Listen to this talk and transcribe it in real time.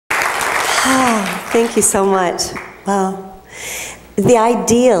Oh, thank you so much. Well, the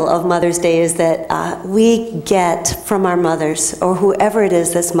ideal of Mother's Day is that we get from our mothers, or whoever it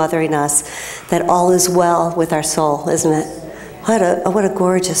is that's mothering us, that all is well with our soul, isn't it? What a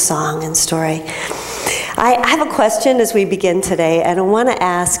gorgeous song and story. I have a question as we begin today, and I want to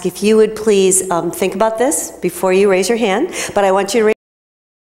ask if you would please think about this before you raise your hand, but I want you to raise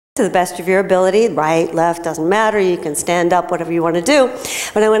to the best of your ability, right, left, doesn't matter, you can stand up, whatever you want to do.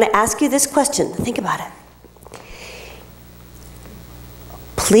 But I want to ask you this question, think about it.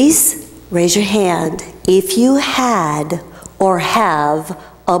 Please raise your hand if you had or have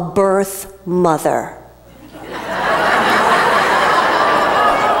a birth mother.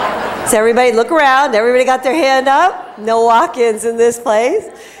 So everybody look around, everybody got their hand up? No walk-ins in this place?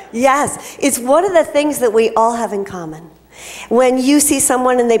 Yes, it's one of the things that we all have in common. When you see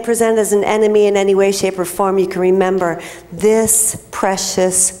someone and they present as an enemy in any way, shape, or form, you can remember this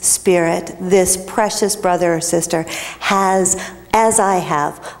precious spirit, this precious brother or sister has, as I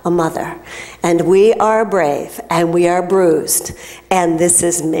have, a mother. And we are brave, and we are bruised, and this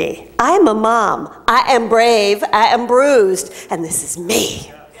is me. I'm a mom. I am brave, I am bruised, and this is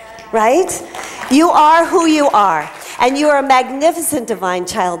me. Right? You are who you are. And you are a magnificent divine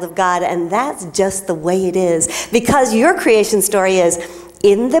child of God, and that's just the way it is. Because your creation story is,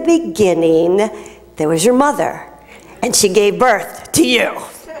 in the beginning, there was your mother, and she gave birth to you.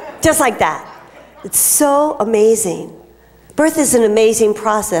 Just like that. It's so amazing. Birth is an amazing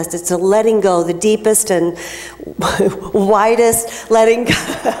process. It's a letting go, the deepest and widest letting go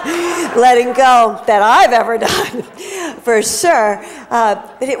that I've ever done, for sure.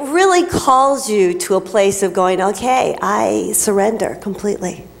 But it really calls you to a place of going, okay, I surrender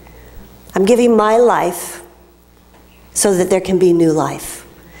completely. I'm giving my life so that there can be new life.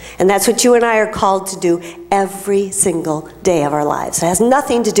 And that's what you and I are called to do every single day of our lives. It has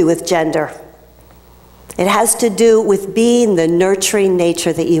nothing to do with gender. It has to do with being the nurturing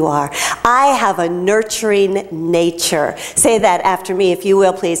nature that you are. I have a nurturing nature. Say that after me, if you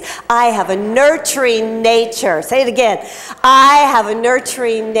will, please. I have a nurturing nature. Say it again. I have a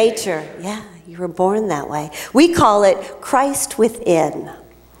nurturing nature. Yeah, you were born that way. We call it Christ within,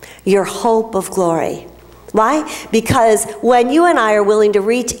 your hope of glory. Why? Because when you and I are willing to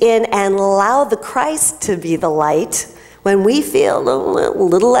reach in and allow the Christ to be the light, when we feel a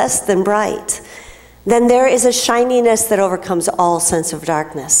little less than bright, then there is a shininess that overcomes all sense of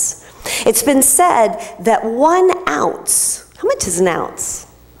darkness. It's been said that 1 ounce, how much is an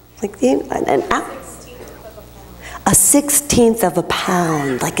ounce? Like an ounce? A 16th of a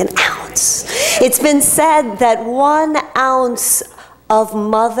pound, like an ounce. It's been said that 1 ounce of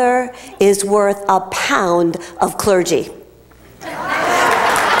mother is worth a pound of clergy.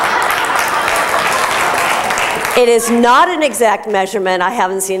 It is not an exact measurement. I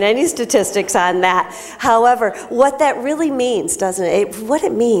haven't seen any statistics on that. However, what that really means, doesn't it? What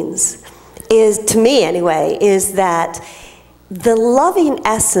it means is, to me anyway, is that the loving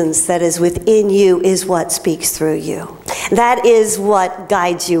essence that is within you is what speaks through you. That is what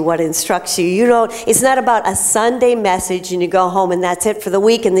guides you, what instructs you. It's not about a Sunday message and you go home and that's it for the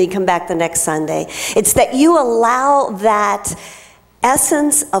week and then you come back the next Sunday. It's that you allow that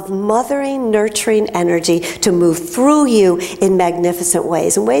essence of mothering, nurturing energy to move through you in magnificent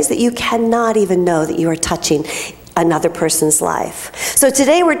ways, in ways that you cannot even know that you are touching another person's life. So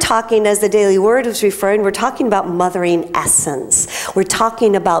today we're talking, as the Daily Word was referring, we're talking about mothering essence. We're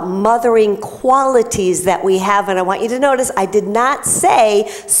talking about mothering qualities that we have, and I want you to notice I did not say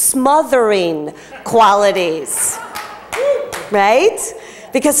smothering qualities, right?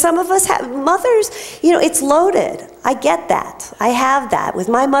 Because some of us have mothers, it's loaded. I get that. I have that. With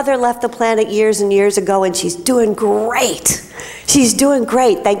my mother left the planet years and years ago, and she's doing great. She's doing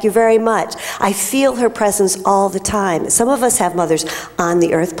great. Thank you very much. I feel her presence all the time. Some of us have mothers on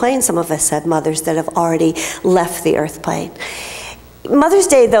the earth plane. Some of us have mothers that have already left the earth plane. Mother's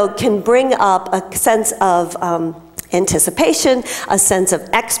Day, though, can bring up a sense of anticipation, a sense of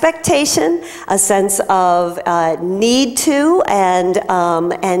expectation, a sense of need to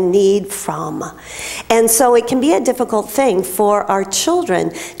and need from. And so it can be a difficult thing for our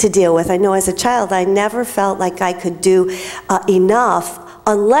children to deal with. I know as a child I never felt like I could do enough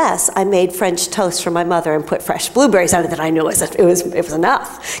unless I made French toast for my mother and put fresh blueberries on it, that I knew it was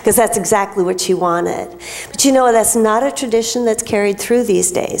enough, because that's exactly what she wanted. But that's not a tradition that's carried through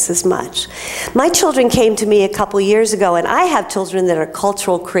these days as much. My children came to me a couple years ago, and I have children that are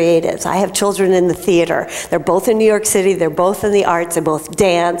cultural creatives. I have children in the theater. They're both in New York City. They're both in the arts. They both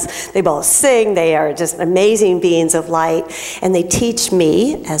dance. They both sing. They are just amazing beings of light. And they teach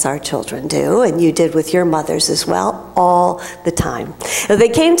me, as our children do, and you did with your mothers as well, all the time. They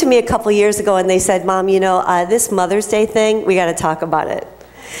came to me a couple years ago and they said, Mom, you know, this Mother's Day thing, we got to talk about it.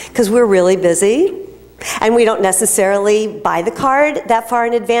 Because we're really busy. And we don't necessarily buy the card that far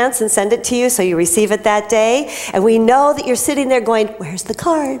in advance and send it to you so you receive it that day. And we know that you're sitting there going, where's the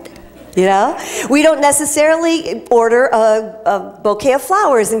card? You know? We don't necessarily order a bouquet of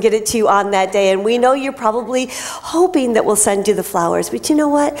flowers and get it to you on that day. And we know you're probably hoping that we'll send you the flowers. But you know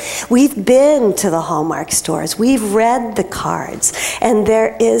what? We've been to the Hallmark stores. We've read the cards. And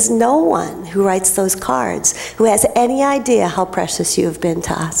there is no one who writes those cards who has any idea how precious you have been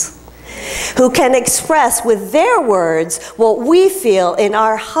to us, who can express with their words what we feel in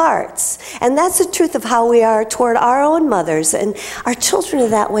our hearts. And that's the truth of how we are toward our own mothers, and our children are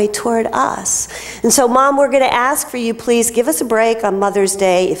that way toward us. And so, Mom, we're going to ask for you, please give us a break on Mother's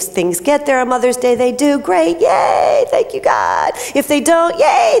Day. If things get there on Mother's Day, they do, great, yay, thank you, God. If they don't,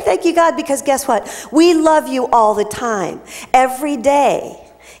 yay, thank you, God, because guess what? We love you all the time. Every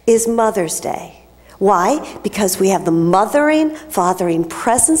day is Mother's Day. Why? Because we have the mothering, fathering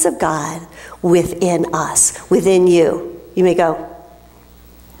presence of God within us, within you. You may go,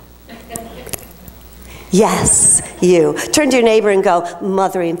 yes, you. Turn to your neighbor and go,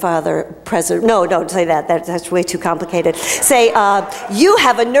 mothering, father, present. No, don't say that. That's way too complicated. Say, you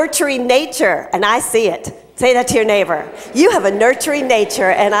have a nurturing nature, and I see it. Say that to your neighbor. You have a nurturing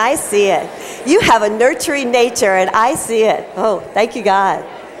nature, and I see it. You have a nurturing nature, and I see it. Oh, thank you, God.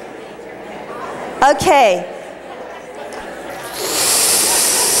 Okay.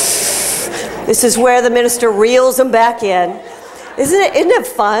 This is where the minister reels them back in. Isn't it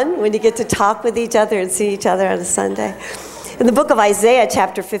fun when you get to talk with each other and see each other on a Sunday? In the book of Isaiah,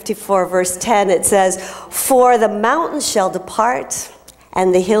 chapter 54, verse 10, it says, "For the mountains shall depart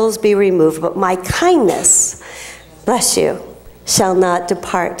and the hills be removed, but my kindness, bless you, shall not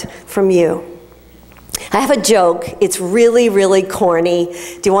depart from you." I have a joke. It's really, really corny.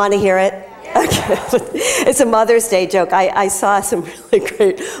 Do you want to hear it? Okay. It's a Mother's Day joke. I saw some really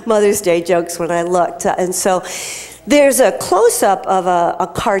great Mother's Day jokes when I looked. And so there's a close-up of a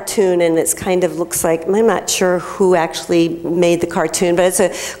cartoon, and it's kind of looks like, I'm not sure who actually made the cartoon, but it's a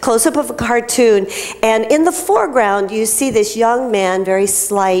close-up of a cartoon. And in the foreground, you see this young man, very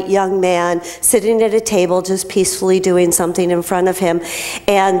slight young man, sitting at a table just peacefully doing something in front of him.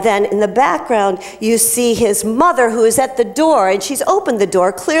 And then in the background, you see his mother who is at the door, and she's opened the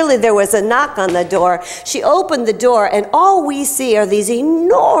door. Clearly there was a knock on the door. She opened the door, and all we see are these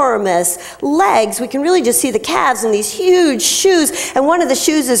enormous legs. We can really just see the calves and these huge shoes, and one of the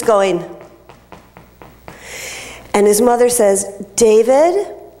shoes is going. And his mother says, "David,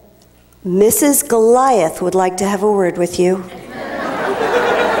 Mrs. Goliath would like to have a word with you."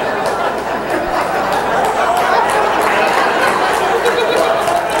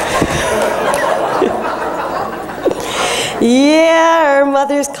 Yeah, our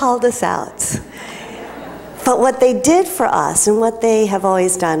mothers called us out. But what they did for us, and what they have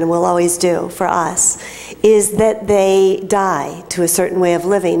always done and will always do for us, is that they die to a certain way of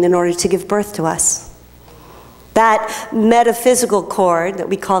living in order to give birth to us. That metaphysical cord that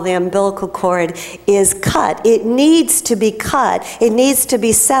we call the umbilical cord is cut. It needs to be cut. It needs to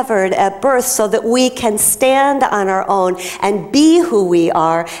be severed at birth so that we can stand on our own and be who we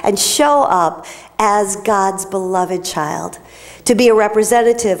are and show up as God's beloved child, to be a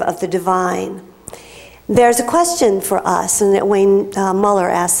representative of the divine. There's a question for us, and Wayne Muller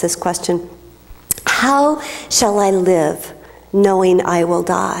asked this question: how shall I live knowing I will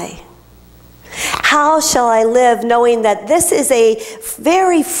die? How shall I live knowing that this is a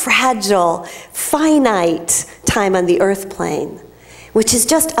very fragile, finite time on the earth plane, which is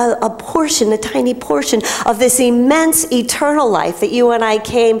just a portion, a tiny portion of this immense eternal life that you and I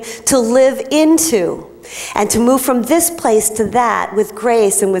came to live into, and to move from this place to that with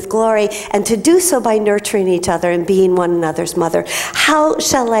grace and with glory, and to do so by nurturing each other and being one another's mother. How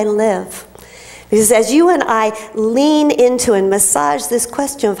shall I live? Because as you and I lean into and massage this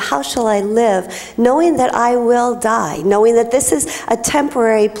question of how shall I live, knowing that I will die, knowing that this is a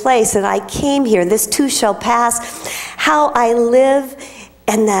temporary place and I came here, this too shall pass, how I live,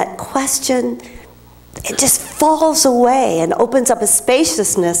 and that question, it just falls away and opens up a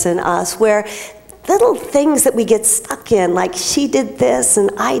spaciousness in us where little things that we get stuck in, like she did this and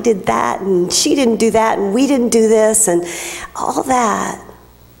I did that and she didn't do that and we didn't do this and all that,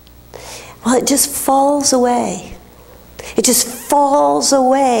 well, it just falls away. It just falls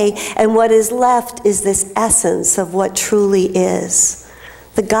away, and what is left is this essence of what truly is.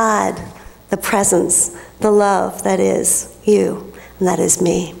 The God, the presence, the love that is you, and that is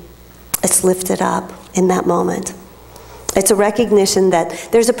me. It's lifted up in that moment. It's a recognition that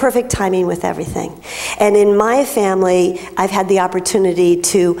there's a perfect timing with everything. And in my family, I've had the opportunity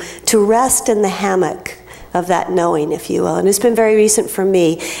to rest in the hammock of that knowing, if you will. And it's been very recent for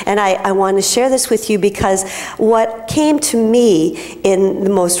me. And I want to share this with you because what came to me in the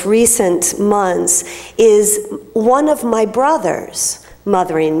most recent months is one of my brothers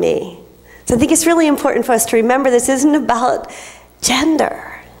mothering me. So I think it's really important for us to remember this isn't about gender.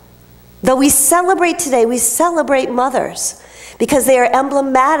 Though we celebrate today, we celebrate mothers because they are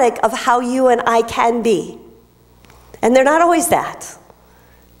emblematic of how you and I can be. And they're not always that,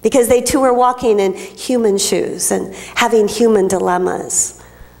 because they too are walking in human shoes and having human dilemmas.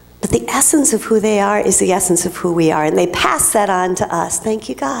 But the essence of who they are is the essence of who we are, and they pass that on to us. Thank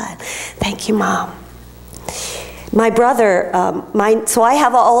you, God. Thank you, Mom. My brother, so I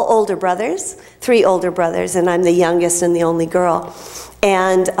have all older brothers, 3 older brothers, and I'm the youngest and the only girl.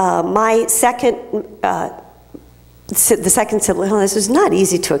 And my second, the second sibling, well, this is not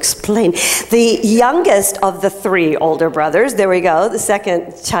easy to explain. The youngest of the 3 older brothers, there we go, the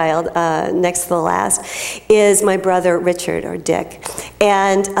second child next to the last, is my brother Richard, or Dick.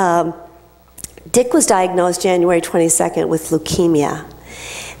 And Dick was diagnosed January 22nd with leukemia.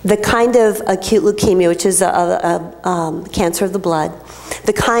 The kind of acute leukemia, which is a cancer of the blood,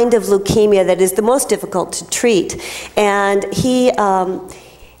 the kind of leukemia that is the most difficult to treat. And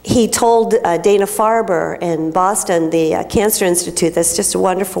he told Dana-Farber in Boston, the Cancer Institute, that's just a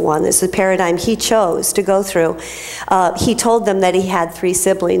wonderful one, this is the paradigm he chose to go through. He told them that he had 3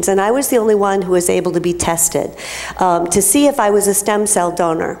 siblings, and I was the only one who was able to be tested to see if I was a stem cell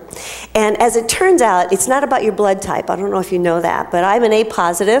donor. And as it turns out, it's not about your blood type. I don't know if you know that, but I'm an A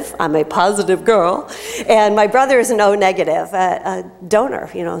positive. I'm a positive girl. And my brother is an O negative, a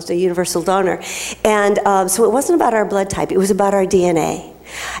donor, you know, it's a universal donor. And so it wasn't about our blood type. It was about our DNA.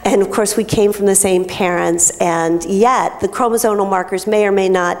 And of course, we came from the same parents, and yet the chromosomal markers may or may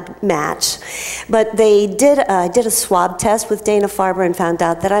not match. But they did a swab test with Dana-Farber and found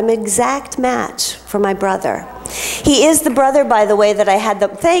out that I'm an exact match for my brother. He is the brother, by the way, that I had the,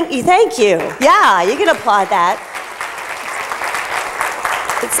 thank you. Yeah, you can applaud that.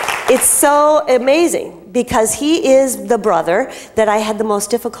 It's so amazing because he is the brother that I had the most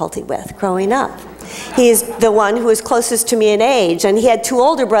difficulty with growing up. He's the one who was closest to me in age, and he had 2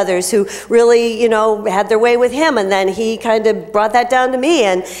 older brothers who really, you know, had their way with him, and then he kind of brought that down to me,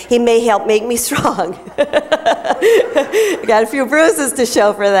 and he may help make me strong. Got a few bruises to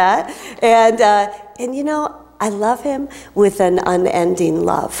show for that. And you know, I love him with an unending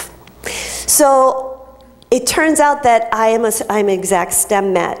love. So it turns out that I'm an exact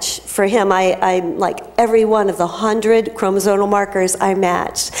stem match for him. I'm like every one of the 100 chromosomal markers I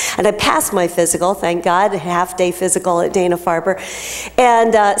matched. And I passed my physical, thank God, a half-day physical at Dana-Farber.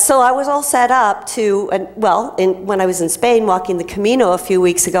 And so I was all set up to, when I was in Spain walking the Camino a few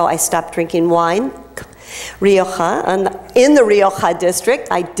weeks ago, I stopped drinking wine, Rioja, in the Rioja district.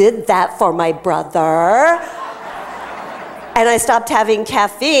 I did that for my brother. And I stopped having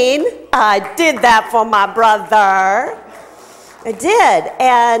caffeine. I did that for my brother. I did.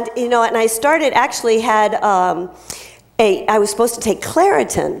 And, you know, and I started, actually had, I was supposed to take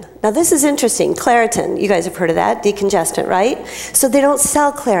Claritin. Now this is interesting, Claritin, you guys have heard of that, decongestant, right? So they don't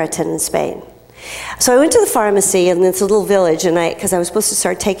sell Claritin in Spain. So I went to the pharmacy in this little village, and because I was supposed to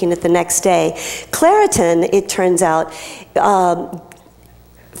start taking it the next day. Claritin, it turns out,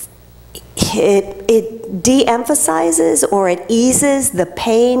 it de-emphasizes or it eases the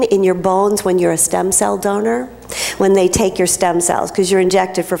pain in your bones when you're a stem cell donor, when they take your stem cells, because you're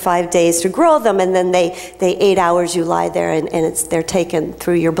injected for 5 days to grow them, and then they 8 hours you lie there, and they're taken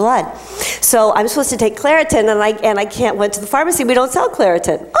through your blood. So I'm supposed to take Claritin, and I went to the pharmacy. We don't sell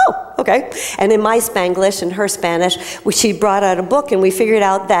Claritin. Oh, okay. And in my Spanglish and her Spanish, she brought out a book, and we figured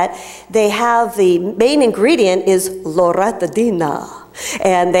out that they have the main ingredient is loratadina.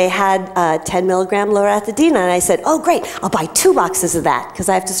 And they had 10 milligram loratadina, and I said, oh great, I'll buy 2 boxes of that because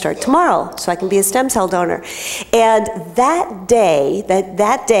I have to start tomorrow so I can be a stem cell donor. And that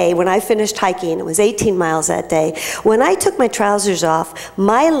day when I finished hiking, it was 18 miles that day, when I took my trousers off,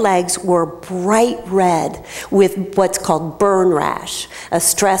 my legs were bright red with what's called burn rash, a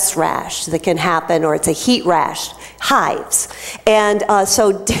stress rash that can happen, or it's a heat rash, hives. And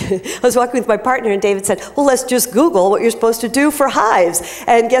so I was walking with my partner, and David said, well, let's just Google what you're supposed to do for hives.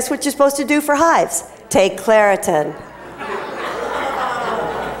 And guess what you're supposed to do for hives? Take Claritin.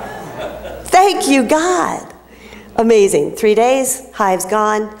 Thank you, God. Amazing. 3 days, hives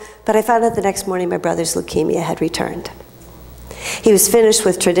gone. But I found out the next morning my brother's leukemia had returned. He was finished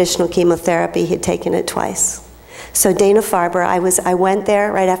with traditional chemotherapy. He'd taken it twice. So Dana-Farber, I went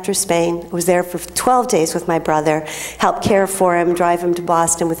there right after Spain. I was there for 12 days with my brother, helped care for him, drive him to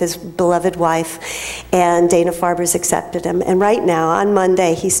Boston with his beloved wife, and Dana-Farber's accepted him. And right now, on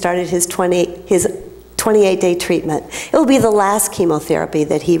Monday, he started his 28-day treatment. It will be the last chemotherapy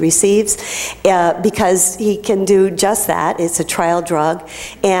that he receives because he can do just that. It's a trial drug.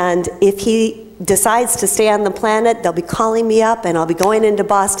 And if he decides to stay on the planet, they'll be calling me up and I'll be going into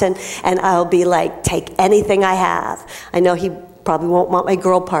Boston and I'll be like, take anything I have. I know he probably won't want my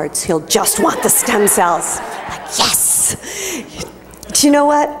girl parts. He'll just want the stem cells. Like, yes! Do you know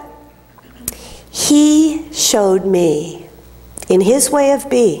what? He showed me, in his way of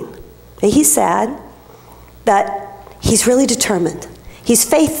being, he's sad, that he's really determined. He's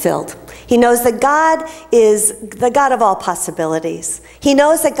faith-filled. He knows that God is the God of all possibilities. He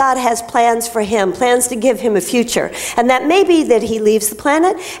knows that God has plans for him, plans to give him a future. And that may be that he leaves the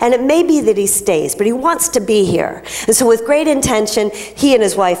planet, and it may be that he stays, but he wants to be here. And so with great intention, he and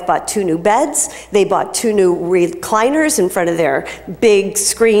his wife bought 2 new beds. They bought 2 new recliners in front of their big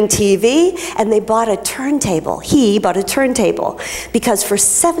screen TV, and they bought a turntable. He bought a turntable because for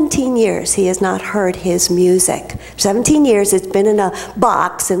 17 years he has not heard his music. 17 years it's been in a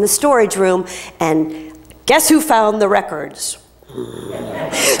box in the storage room, and guess who found the records?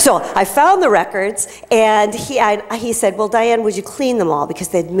 So I found the records, and he said, well, Diane, would you clean them all? Because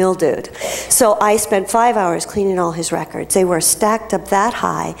they'd mildewed. So I spent 5 hours cleaning all his records. They were stacked up that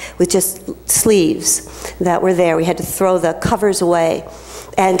high with just sleeves that were there. We had to throw the covers away.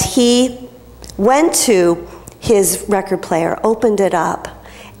 And he went to his record player, opened it up,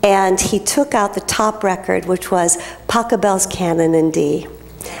 and he took out the top record, which was Pachelbel's Canon in D.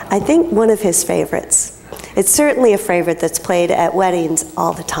 I think one of his favorites. It's certainly a favorite that's played at weddings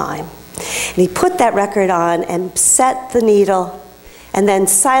all the time. And he put that record on and set the needle and then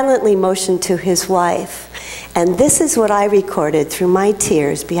silently motioned to his wife. And this is what I recorded through my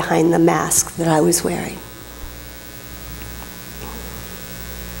tears behind the mask that I was wearing.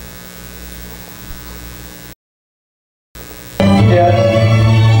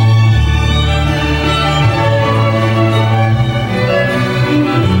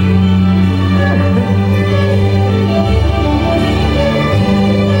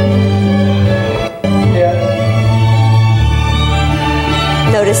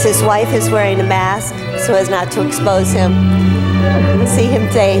 Notice his wife is wearing a mask so as not to expose him. See him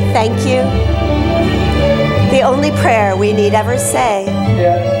say, thank you. The only prayer we need ever say,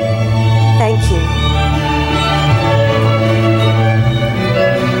 thank you.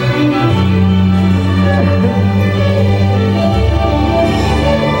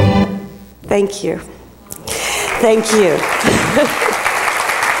 Thank you. Thank you.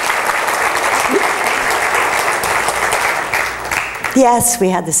 Yes, we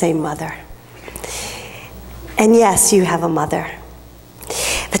had the same mother. And yes, you have a mother.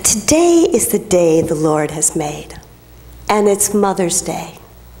 But today is the day the Lord has made, and it's Mother's Day.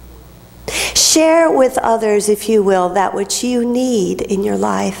 Share with others, if you will, that which you need in your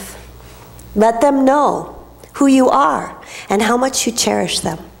life. Let them know who you are and how much you cherish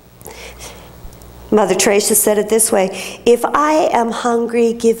them. Mother Teresa said it this way, if I am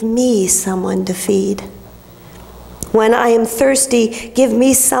hungry, give me someone to feed. When I am thirsty, give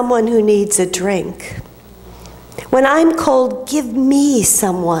me someone who needs a drink. When I'm cold, give me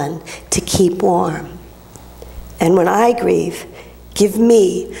someone to keep warm. And when I grieve, give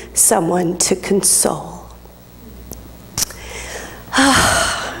me someone to console.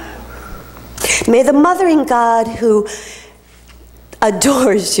 May the mothering God who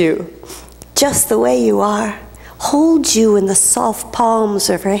adores you just the way you are hold you in the soft palms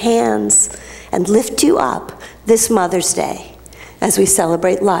of her hands and lift you up this Mother's Day as we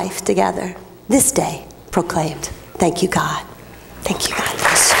celebrate life together. This day proclaimed. Thank you, God. Thank you, God.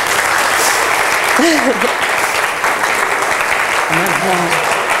 Bless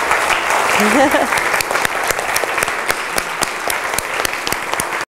you.